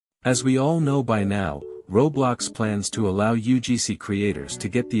As we all know by now, Roblox plans to allow UGC creators to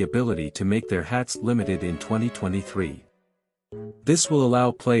get the ability to make their hats limited in 2023. This will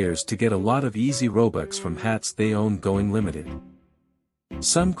allow players to get a lot of easy Robux from hats they own going limited.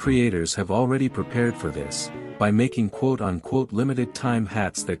 Some creators have already prepared for this, by making quote-unquote limited time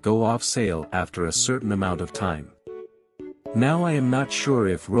hats that go off sale after a certain amount of time. Now I am not sure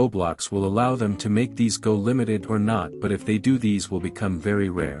if Roblox will allow them to make these go limited or not, but if they do, these will become very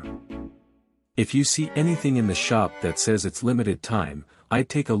rare. If you see anything in the shop that says it's limited time, I'd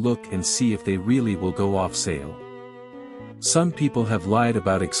take a look and see if they really will go off sale. Some people have lied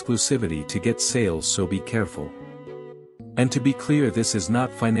about exclusivity to get sales, so be careful. And to be clear, this is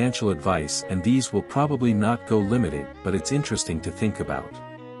not financial advice and these will probably not go limited, but it's interesting to think about.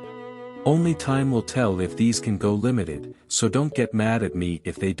 Only time will tell if these can go limited, so don't get mad at me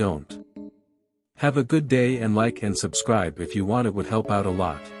if they don't. Have a good day and like and subscribe if you want, it would help out a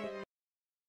lot.